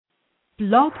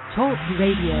Blog Talk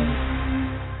Radio.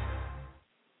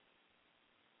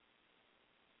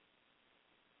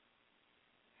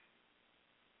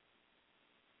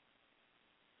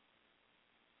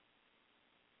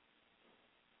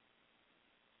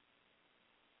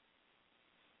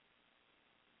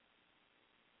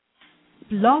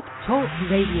 Blog Talk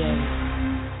Radio.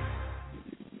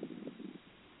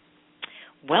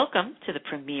 Welcome to the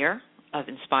premiere of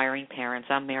Inspiring Parents.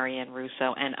 I'm Marianne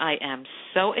Russo, and I am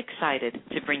so excited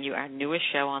to bring you our newest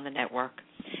show on the network.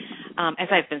 As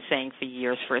I've been saying for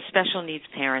years, for a special needs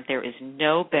parent, there is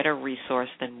no better resource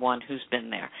than one who's been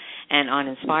there. And on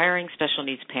Inspiring Special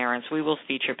Needs Parents, we will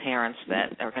feature parents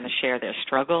that are going to share their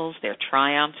struggles, their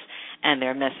triumphs, and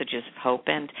their messages of hope.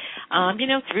 And,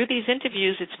 through these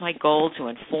interviews, it's my goal to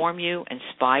inform you,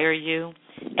 inspire you,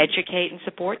 educate, and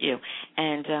support you.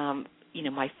 And,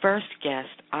 my first guest,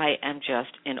 I am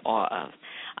just in awe of.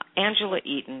 Angela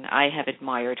Eaton, I have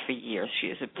admired for years. She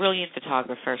is a brilliant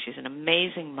photographer. She's an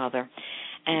amazing mother.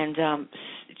 And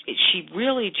she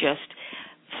really just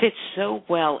fits so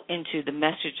well into the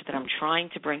message that I'm trying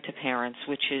to bring to parents,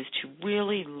 which is to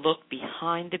really look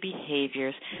behind the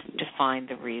behaviors to find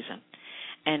the reason.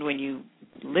 And when you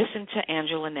listen to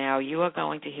Angela now, you are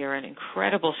going to hear an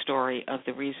incredible story of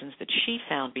the reasons that she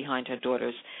found behind her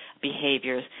daughter's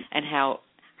behaviors and how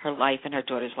her life and her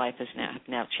daughter's life has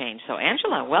now changed. So,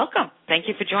 Angela, welcome. Thank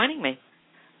you for joining me.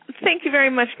 Thank you very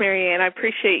much, Marianne. I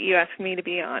appreciate you asking me to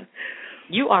be on.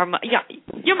 You're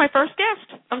my first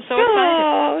guest. I'm so excited.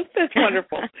 Oh, that's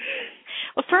wonderful.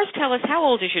 Well, first tell us, how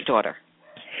old is your daughter?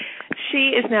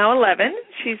 She is now 11.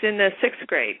 She's in the 6th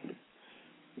grade.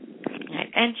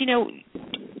 And,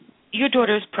 your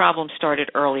daughter's problem started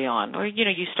early on, or,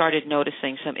 you started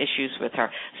noticing some issues with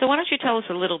her. So why don't you tell us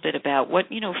a little bit about what,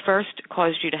 first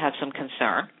caused you to have some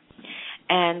concern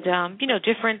and,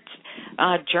 different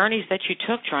journeys that you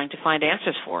took trying to find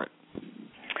answers for it.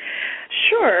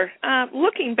 Sure.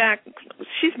 Looking back,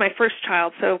 she's my first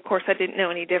child, so of course I didn't know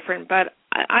any different, but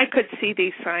I could see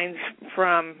these signs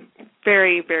from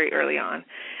very, very early on.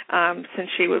 Since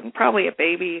she was probably a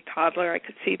baby, toddler, I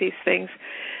could see these things.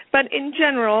 But in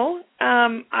general,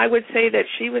 I would say that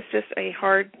she was just a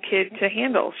hard kid to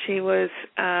handle. She was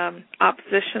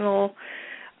oppositional.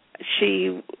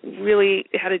 She really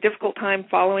had a difficult time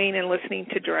following and listening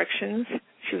to directions.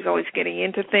 She was always getting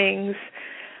into things.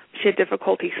 She had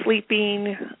difficulty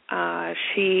sleeping.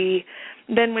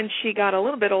 Then when she got a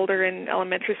little bit older in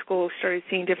elementary school, started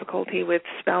seeing difficulty with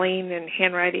spelling and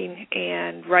handwriting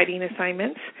and writing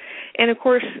assignments. And, of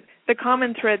course, the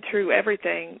common thread through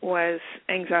everything was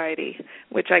anxiety,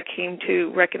 which I came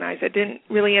to recognize. I didn't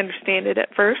really understand it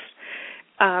at first,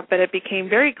 but it became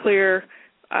very clear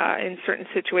in certain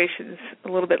situations a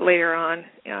little bit later on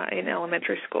in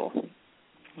elementary school.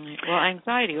 Well,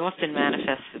 anxiety often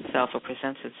manifests itself or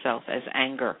presents itself as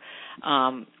anger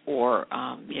or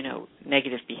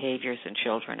negative behaviors in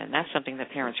children, and that's something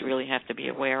that parents really have to be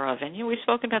aware of. And, we've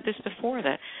spoken about this before,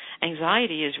 that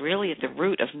anxiety is really at the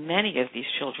root of many of these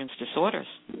children's disorders.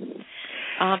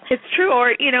 It's true,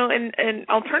 or, and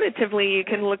alternatively, you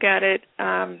can look at it,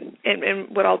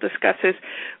 and what I'll discuss is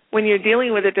when you're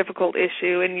dealing with a difficult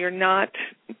issue and you're not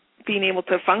being able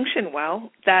to function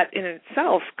well, that in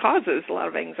itself causes a lot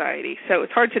of anxiety. So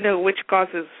it's hard to know which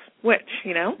causes which,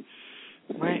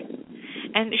 Right.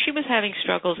 And she was having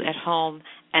struggles at home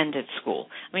and at school.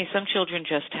 I mean, some children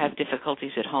just have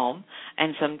difficulties at home,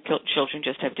 and some children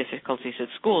just have difficulties at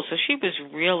school. So she was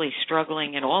really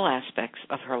struggling in all aspects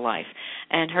of her life.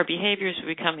 And her behaviors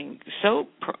were becoming so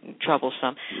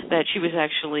troublesome that she was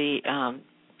actually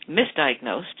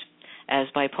misdiagnosed as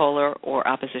bipolar or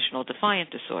oppositional defiant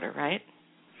disorder, right?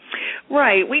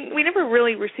 Right. We never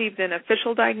really received an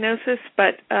official diagnosis,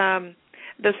 but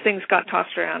those things got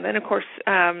tossed around. And, of course,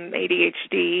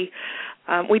 ADHD.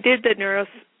 We did the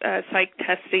neuropsych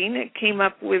testing. It came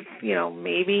up with,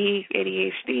 maybe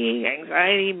ADHD,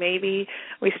 anxiety, maybe.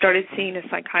 We started seeing a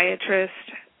psychiatrist,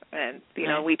 and,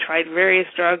 we tried various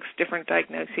drugs, different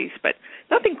diagnoses, but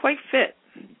nothing quite fit.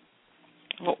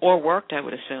 Or worked, I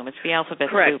would assume. It's the alphabet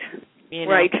Correct. soup.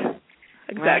 Right.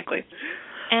 Exactly. Right.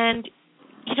 And,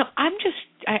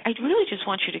 I really just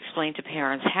want you to explain to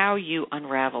parents how you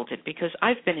unraveled it, because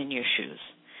I've been in your shoes.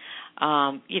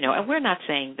 And we're not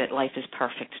saying that life is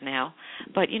perfect now,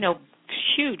 but,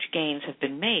 huge gains have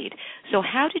been made. So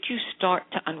how did you start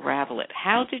to unravel it?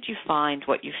 How did you find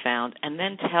what you found, and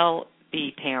then tell the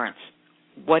parents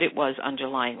what it was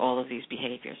underlying all of these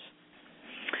behaviors?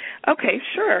 Okay,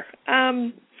 sure.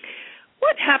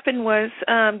 What happened was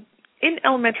in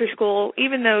elementary school,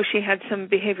 even though she had some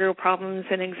behavioral problems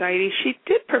and anxiety, she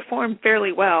did perform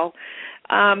fairly well.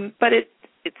 But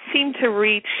it seemed to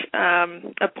reach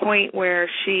a point where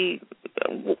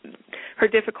her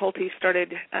difficulties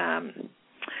started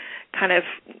kind of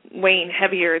weighing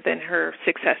heavier than her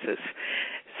successes.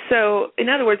 So, in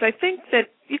other words, I think that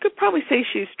you could probably say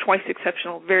she's twice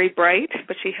exceptional, very bright,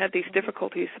 but she had these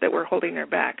difficulties that were holding her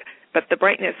back. But the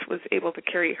brightness was able to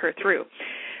carry her through.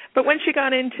 But when she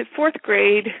got into fourth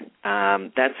grade,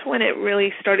 that's when it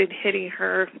really started hitting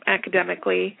her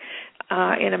academically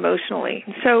and emotionally.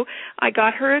 So I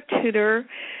got her a tutor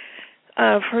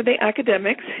for the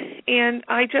academics, and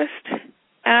I just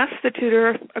asked the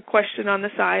tutor a question on the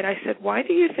side. I said, why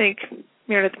do you think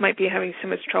Meredith might be having so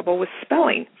much trouble with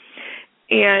spelling?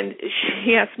 And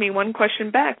she asked me one question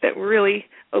back that really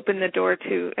opened the door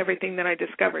to everything that I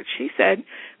discovered. She said,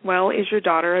 well, is your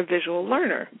daughter a visual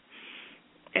learner?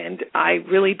 And I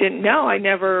really didn't know. I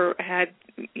never had,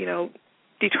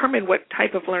 determined what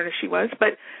type of learner she was.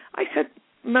 But I said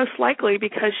most likely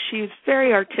because she's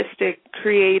very artistic,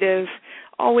 creative,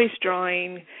 always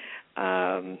drawing,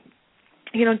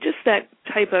 just that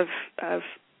type of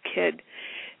kid.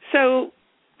 So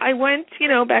I went,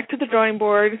 back to the drawing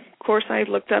board. Of course, I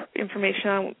looked up information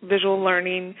on visual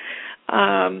learning,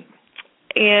 and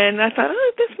I thought,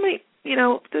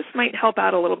 this might help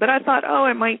out a little bit. I thought,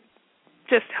 it might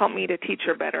just help me to teach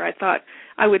her better. I thought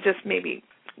I would just maybe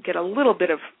get a little bit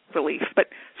of relief, but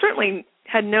certainly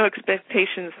had no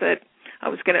expectations that I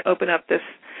was going to open up this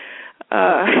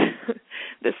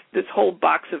this whole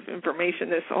box of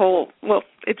information.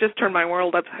 It just turned my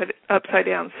world upside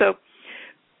down. So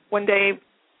one day,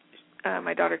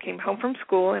 my daughter came home from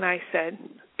school, and I said,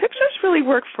 pictures really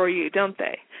work for you, don't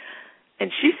they?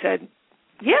 And she said,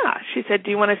 yeah. She said,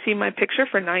 do you want to see my picture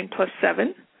for 9 plus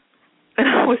 7? And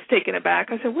I was taken aback.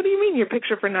 I said, what do you mean your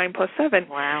picture for 9 plus 7?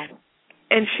 Wow.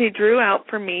 And she drew out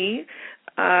for me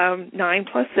 9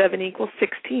 plus 7 equals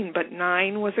 16, but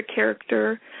 9 was a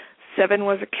character, 7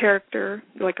 was a character,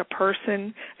 like a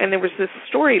person, and there was this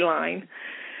storyline.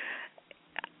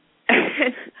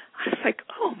 And I was like,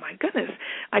 oh, my goodness.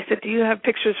 I said, do you have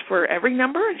pictures for every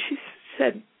number? And she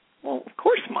said, well, of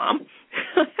course, Mom.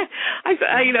 I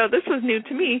said, this was new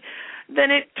to me.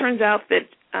 Then it turns out that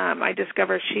I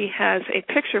discovered she has a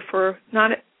picture for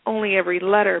not only every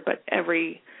letter, but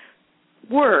every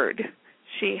word.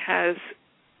 She has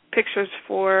pictures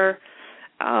for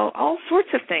all sorts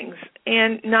of things.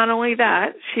 And not only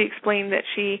that, she explained that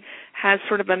she has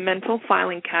sort of a mental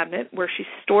filing cabinet where she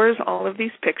stores all of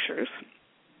these pictures.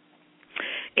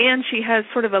 And she has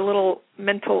sort of a little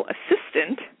mental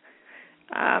assistant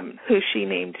who she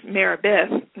named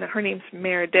Meredith. Now, her name's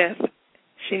Meredith.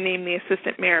 She named the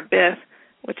assistant Meredith,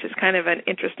 which is kind of an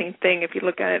interesting thing if you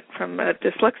look at it from a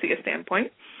dyslexia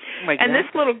standpoint. And this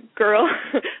little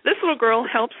girl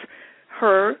helps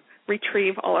her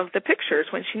retrieve all of the pictures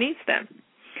when she needs them.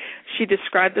 She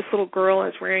described this little girl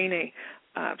as wearing a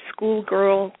school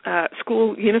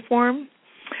uniform,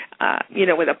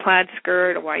 with a plaid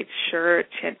skirt, a white shirt.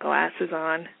 She had glasses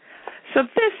on. So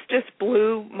this just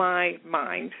blew my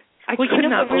mind. What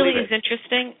really is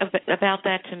interesting about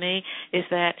that to me is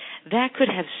that could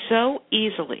have so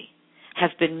easily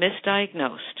have been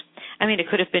misdiagnosed. I mean, it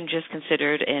could have been just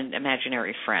considered an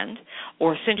imaginary friend,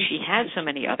 or since she had so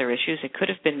many other issues, it could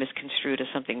have been misconstrued as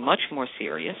something much more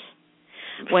serious.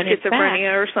 When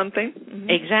schizophrenia or something. Mm-hmm.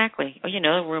 Exactly.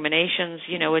 Ruminations.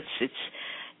 You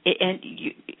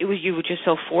were just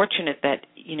so fortunate that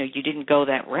you didn't go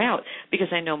that route, because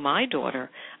I know my daughter,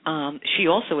 she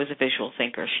also is a visual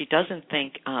thinker. She doesn't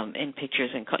think in pictures,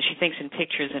 and she thinks in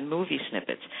pictures and movie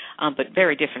snippets, but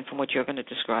very different from what you're going to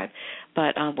describe.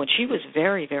 But when she was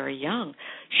very, very young,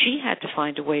 she had to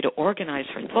find a way to organize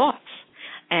her thoughts,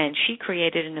 and she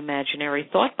created an imaginary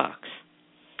thought box,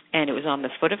 and it was on the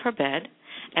foot of her bed.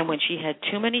 And when she had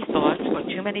too many thoughts or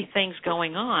too many things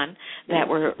going on that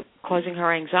were causing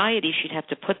her anxiety, she'd have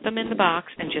to put them in the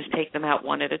box and just take them out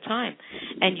one at a time.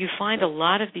 And you find a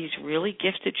lot of these really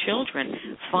gifted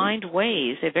children find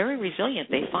ways, they're very resilient,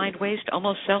 they find ways to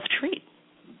almost self-treat.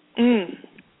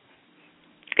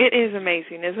 It is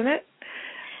amazing, isn't it?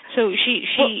 So it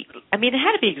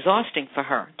had to be exhausting for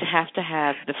her to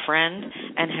have the friend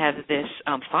and have this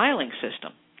filing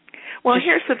system. Well,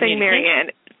 here's the thing,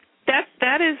 Marianne.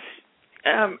 That is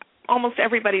almost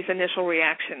everybody's initial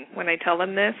reaction when I tell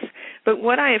them this. But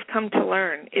what I have come to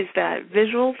learn is that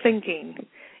visual thinking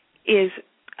is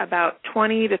about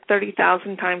 20 to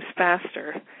 30,000 times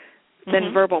faster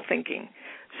than verbal thinking.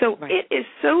 So It is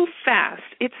so fast.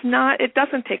 It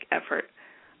doesn't take effort.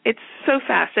 It's so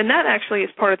fast. And that actually is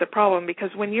part of the problem,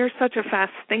 because when you're such a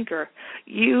fast thinker,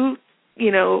 you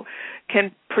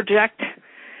can project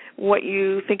what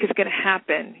you think is going to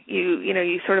happen.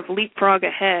 You sort of leapfrog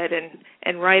ahead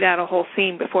and write out a whole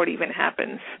scene before it even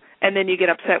happens. And then you get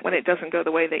upset when it doesn't go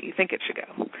the way that you think it should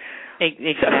go.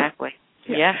 Exactly.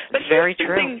 So, yes, but very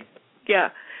true.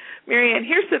 Marianne,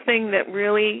 here's the thing that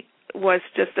really was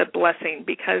just a blessing,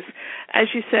 because, as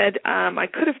you said, I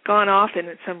could have gone off in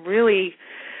some really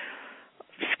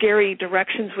scary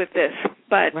directions with this.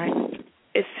 But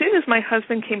as soon as my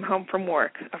husband came home from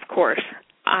work, of course,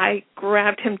 I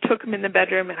grabbed him, took him in the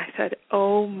bedroom, and I said,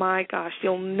 oh, my gosh,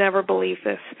 you'll never believe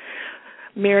this.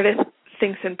 Meredith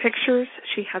thinks in pictures.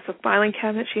 She has a filing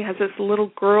cabinet. She has this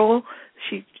little girl.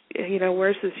 She,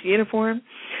 wears this uniform.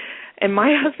 And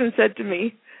my husband said to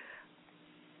me,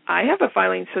 I have a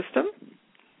filing system.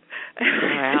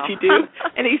 Wow. You do?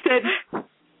 And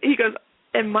he goes,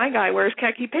 and my guy wears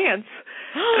khaki pants.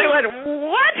 And I went,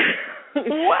 what?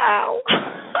 Wow.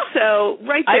 So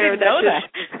right there, I didn't know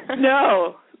that.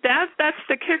 No, that's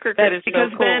the kicker. That is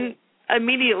because so cool. Then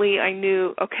immediately I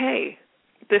knew, okay,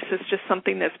 this is just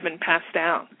something that's been passed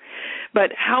down.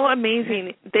 But how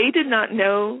amazing. They did not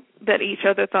know that each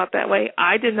other thought that way.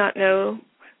 I did not know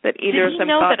that either of them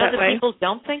thought that way. Did he know that other people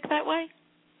don't think that way?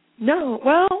 No.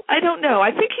 Well, I don't know.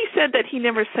 I think he said that he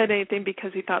never said anything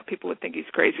because he thought people would think he's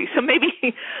crazy. So maybe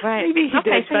he did.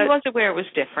 Okay, so he was aware it was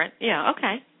different. Yeah,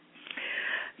 okay.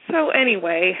 So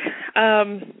anyway,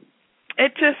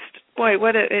 it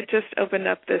just opened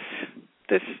up this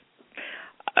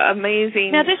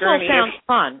amazing Now, this journey.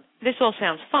 all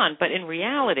sounds fun, but in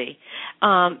reality,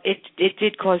 it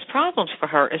did cause problems for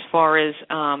her as far as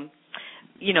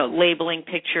labeling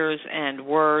pictures and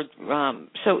words.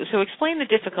 So explain the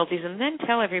difficulties and then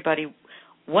tell everybody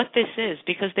what this is,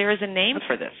 because there is a name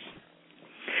for this.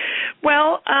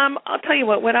 Well, I'll tell you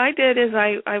what I did is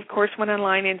I, of course, went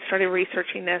online and started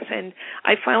researching this, and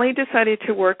I finally decided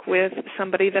to work with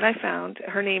somebody that I found.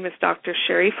 Her name is Dr.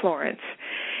 Sherry Florence.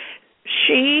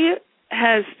 She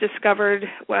has discovered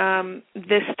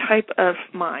this type of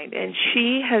mind, and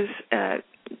she has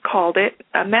called it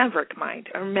a Maverick Mind,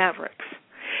 or Mavericks.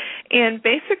 And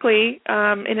basically,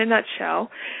 in a nutshell,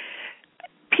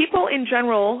 people in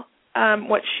general,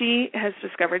 what she has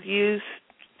discovered, use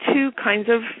two kinds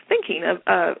of thinking,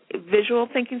 a visual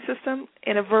thinking system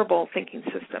and a verbal thinking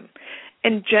system.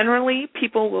 And generally,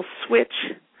 people will switch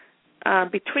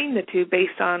between the two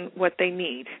based on what they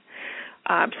need.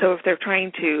 So if they're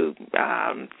trying to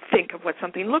think of what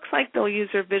something looks like, they'll use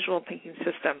their visual thinking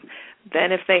system.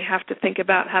 Then if they have to think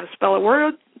about how to spell a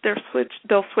word,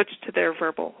 they'll switch to their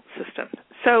verbal system.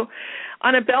 So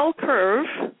on a bell curve,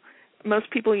 most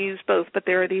people use both, but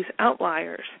there are these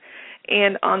outliers.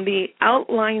 And on the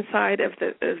outline side of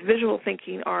the visual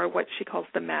thinking are what she calls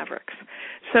the Mavericks.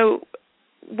 So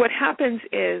what happens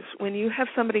is when you have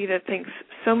somebody that thinks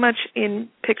so much in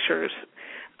pictures,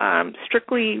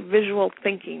 strictly visual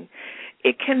thinking,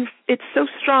 it's so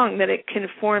strong that it can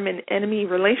form an enemy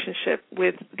relationship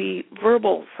with the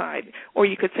verbal side, or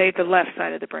you could say the left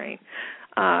side of the brain.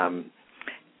 And,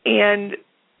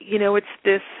 it's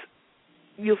this,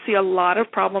 you'll see a lot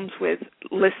of problems with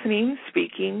listening,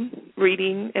 speaking,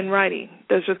 reading, and writing.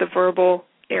 Those are the verbal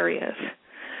areas.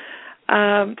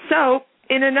 So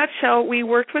in a nutshell, we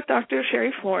worked with Dr.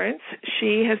 Sherry Florence.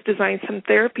 She has designed some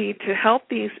therapy to help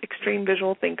these extreme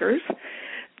visual thinkers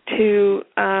to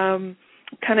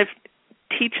kind of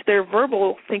teach their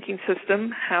verbal thinking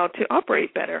system how to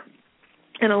operate better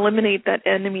and eliminate that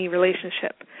enemy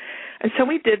relationship. And so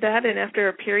we did that, and after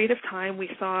a period of time, we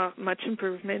saw much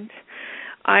improvement.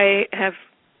 I have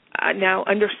now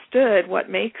understood what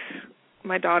makes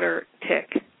my daughter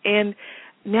tick, and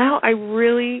now I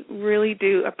really, really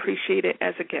do appreciate it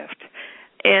as a gift.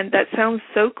 And that sounds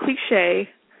so cliche,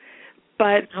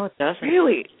 but no, it doesn't.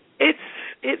 Really,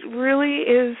 it really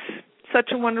is such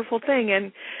a wonderful thing.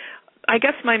 And I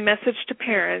guess my message to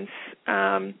parents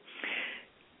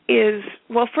is,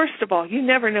 well, first of all, you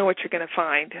never know what you're going to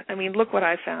find. I mean, look what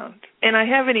I found. And we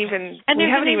haven't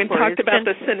even talked about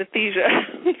the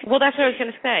synesthesia. Well, that's what I was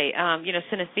going to say.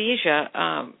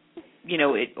 Synesthesia,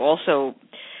 it also,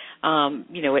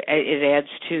 it adds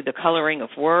to the coloring of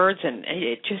words, and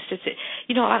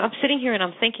I'm sitting here and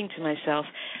I'm thinking to myself,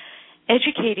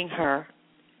 educating her,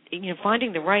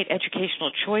 finding the right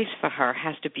educational choice for her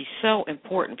has to be so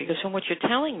important, because from what you're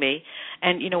telling me,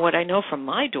 and what I know from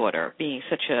my daughter being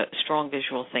such a strong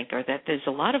visual thinker, that there's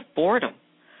a lot of boredom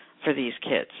for these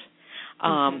kids.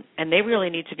 And they really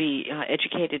need to be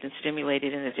educated and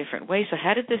stimulated in a different way. So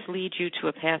how did this lead you to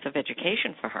a path of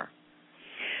education for her?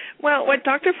 Well, what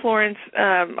Dr. Florence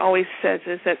always says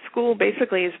is that school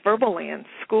basically is verbal land.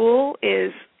 School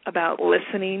is about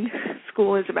listening.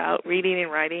 School is about reading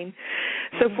and writing.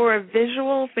 So for a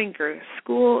visual thinker,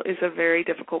 school is a very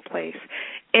difficult place.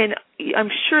 And I'm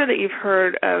sure that you've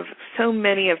heard of so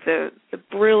many of the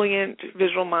brilliant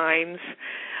visual minds,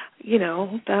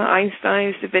 the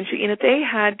Einsteins, Da Vinci, they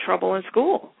had trouble in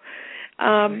school.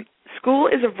 School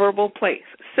is a verbal place.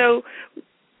 So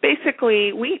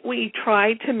basically, we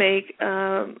tried to make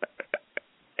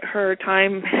her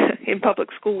time in public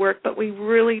school work, but we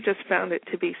really just found it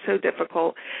to be so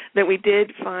difficult that we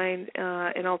did find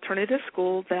an alternative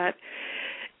school that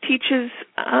teaches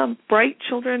bright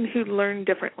children who learn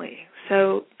differently.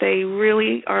 So they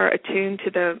really are attuned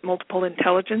to the multiple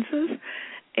intelligences,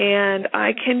 and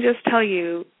I can just tell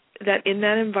you that in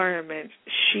that environment,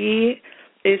 she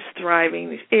is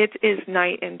thriving. It is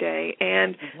night and day,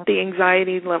 and the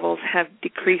anxiety levels have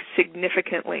decreased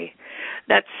significantly.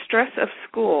 That stress of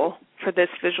school for this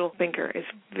visual thinker is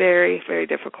very, very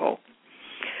difficult.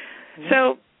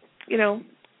 So,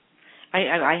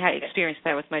 I experienced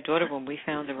that with my daughter when we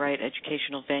found the right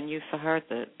educational venue for her.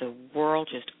 The world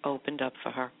just opened up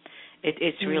for her.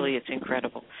 It's really, it's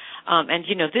incredible. And,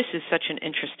 this is such an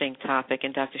interesting topic,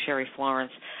 and Dr. Sherry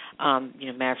Florence,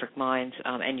 Maverick Mind,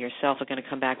 and yourself are going to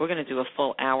come back. We're going to do a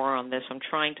full hour on this. I'm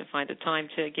trying to find a time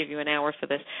to give you an hour for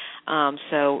this.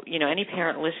 So, any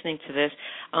parent listening to this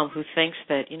who thinks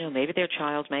that, maybe their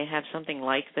child may have something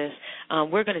like this,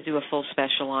 we're going to do a full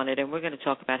special on it, and we're going to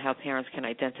talk about how parents can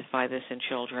identify this in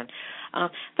children.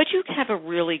 But you have a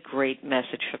really great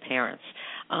message for parents.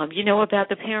 About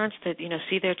the parents that,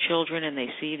 see their children and they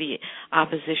see the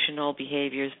oppositional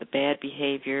behaviors, the bad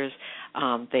behaviors.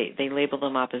 They label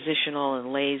them oppositional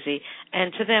and lazy.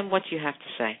 And to them, what do you have to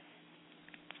say?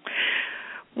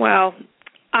 Well,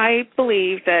 I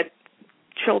believe that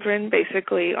children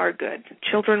basically are good.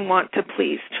 Children want to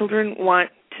please. Children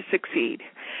want to succeed.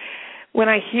 When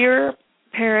I hear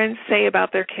parents say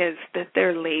about their kids that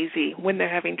they're lazy when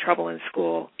they're having trouble in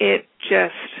school, it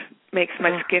just makes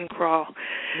my skin crawl.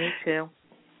 Me too.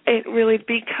 It really,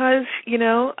 because,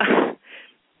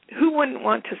 who wouldn't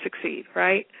want to succeed,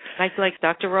 right? Like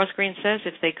Dr. Ross Green says,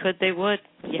 if they could, they would.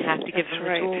 You have to give them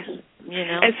the tools,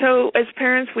 And so as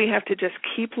parents, we have to just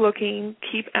keep looking,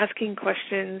 keep asking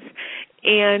questions,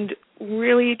 and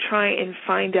really try and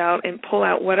find out and pull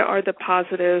out what are the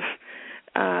positive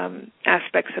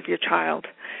aspects of your child.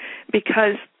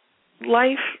 Because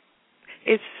life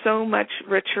is so much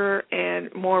richer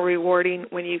and more rewarding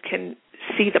when you can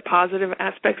see the positive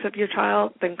aspects of your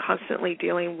child than constantly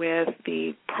dealing with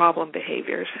the problem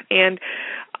behaviors. And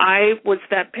I was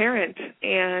that parent,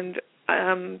 and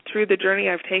through the journey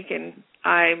I've taken,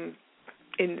 I'm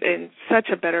in such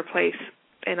a better place,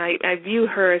 and I view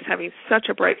her as having such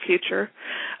a bright future.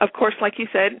 Of course, like you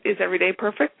said, is every day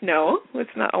perfect? No,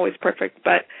 it's not always perfect,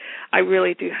 but I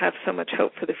really do have so much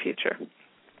hope for the future.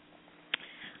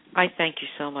 I thank you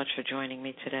so much for joining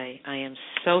me today. I am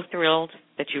so thrilled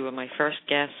that you were my first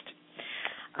guest.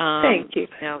 Thank you.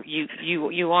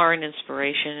 You are an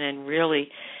inspiration, and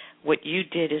really what you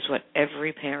did is what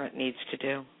every parent needs to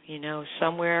do.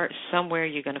 Somewhere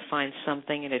you're going to find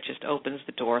something, and it just opens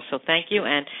the door. So thank you,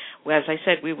 and as I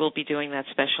said, we will be doing that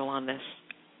special on this.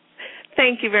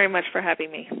 Thank you very much for having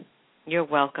me. You're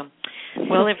welcome.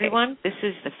 Well, everyone, this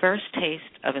is the first taste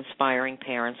of Inspiring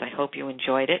Parents. I hope you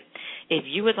enjoyed it. If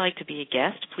you would like to be a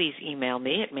guest, please email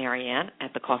me at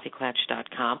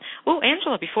marianne@thecoffeeclatch.com. Oh,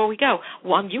 Angela, before we go,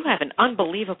 you have an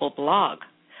unbelievable blog.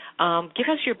 Give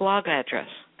us your blog address.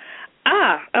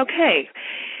 Okay.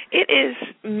 It is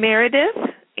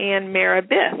Meredith and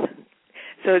Meredith.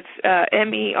 So it's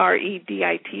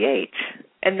Meredith,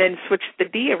 and then switch the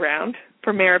D around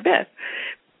for Meredith.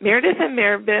 Meredith and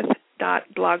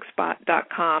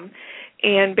Meredith.blogspot.com.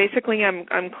 And basically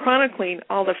I'm chronicling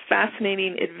all the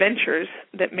fascinating adventures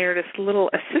that Meredith's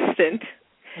little assistant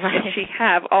and she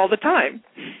have all the time.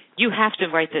 You have to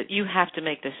you have to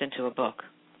make this into a book.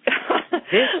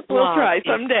 This we'll try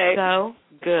someday. Is so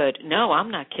good. No,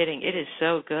 I'm not kidding. It is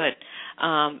so good.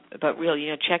 But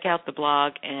really, check out the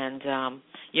blog, and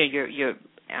your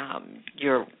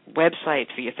website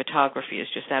for your photography is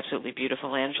just absolutely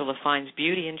beautiful. Angela finds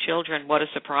beauty in children. What a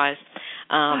surprise.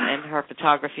 And her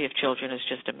photography of children is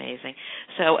just amazing.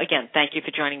 So, again, thank you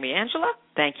for joining me, Angela.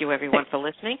 Thank you, everyone, for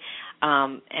listening.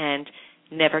 And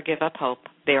never give up hope.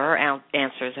 There are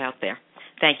answers out there.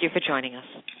 Thank you for joining us.